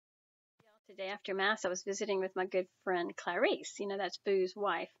The day after Mass, I was visiting with my good friend Clarice. That's Boo's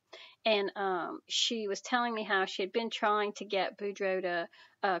wife. And she was telling me how she had been trying to get Boudreaux to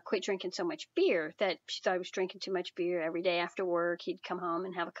quit drinking so much beer, that she thought he was drinking too much beer every day after work. He'd come home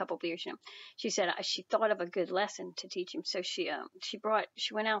and have a couple beers. She said she thought of a good lesson to teach him. So she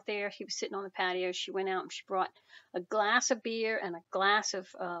went out there. He was sitting on the patio. She went out and she brought a glass of beer and a glass of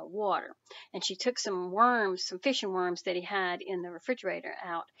water. And she took some worms, some fishing worms that he had in the refrigerator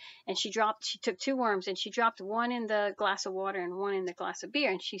out. And she took two worms and she dropped one in the glass of water and one in the glass of beer.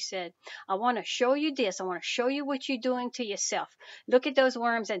 And she said, I want to show you this. I want to show you what you're doing to yourself. Look at those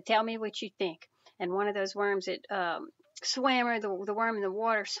worms and tell me what you think. And one of those worms, the worm in the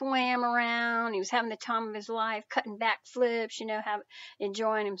water swam around. He was having the time of his life, cutting back flips,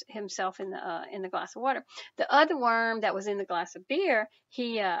 enjoying himself in the glass of water. The other worm that was in the glass of beer,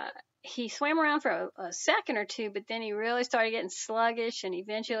 he swam around for a second or two, but then he really started getting sluggish, and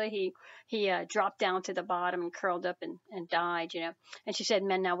eventually he dropped down to the bottom and curled up and died. And she said,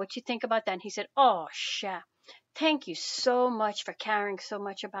 "Man, now what you think about that?" And he said, "Oh, Sha, thank you so much for caring so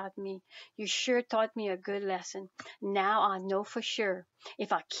much about me. You sure taught me a good lesson. Now I know for sure,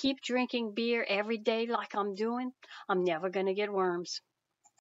 if I keep drinking beer every day like I'm doing, I'm never going to get worms."